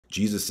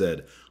Jesus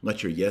said,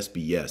 "Let your yes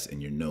be yes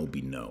and your no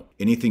be no.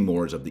 Anything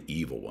more is of the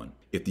evil one."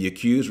 If the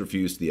accused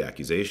refuse the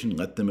accusation,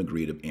 let them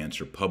agree to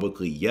answer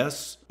publicly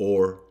yes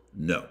or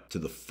no to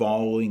the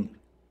following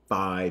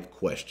 5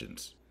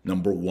 questions.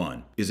 Number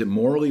 1, is it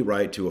morally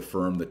right to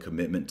affirm the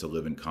commitment to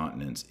live in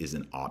continence is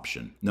an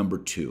option? Number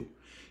 2,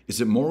 is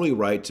it morally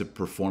right to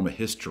perform a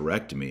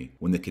hysterectomy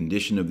when the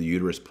condition of the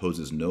uterus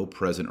poses no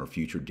present or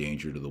future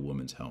danger to the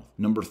woman's health?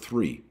 Number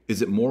 3,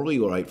 is it morally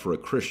right for a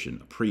Christian,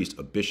 a priest,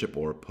 a bishop,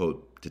 or a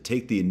pope to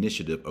take the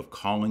initiative of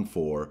calling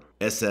for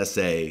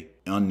SSA,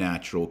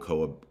 unnatural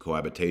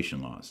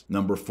cohabitation laws?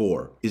 Number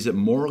 4, is it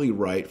morally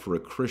right for a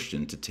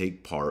Christian to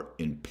take part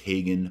in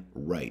pagan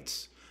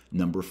rites?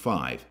 Number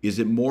 5, is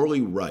it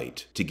morally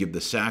right to give the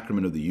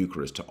sacrament of the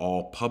Eucharist to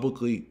all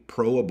publicly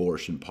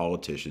pro-abortion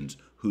politicians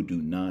who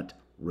do not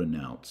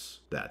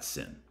renounce that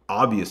sin?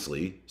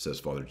 Obviously, says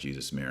Father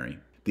Jesus Mary,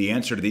 the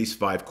answer to these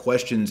 5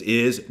 questions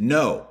is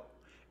no.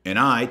 And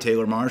I,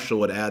 Taylor Marshall,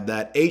 would add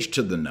that H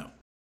to the no.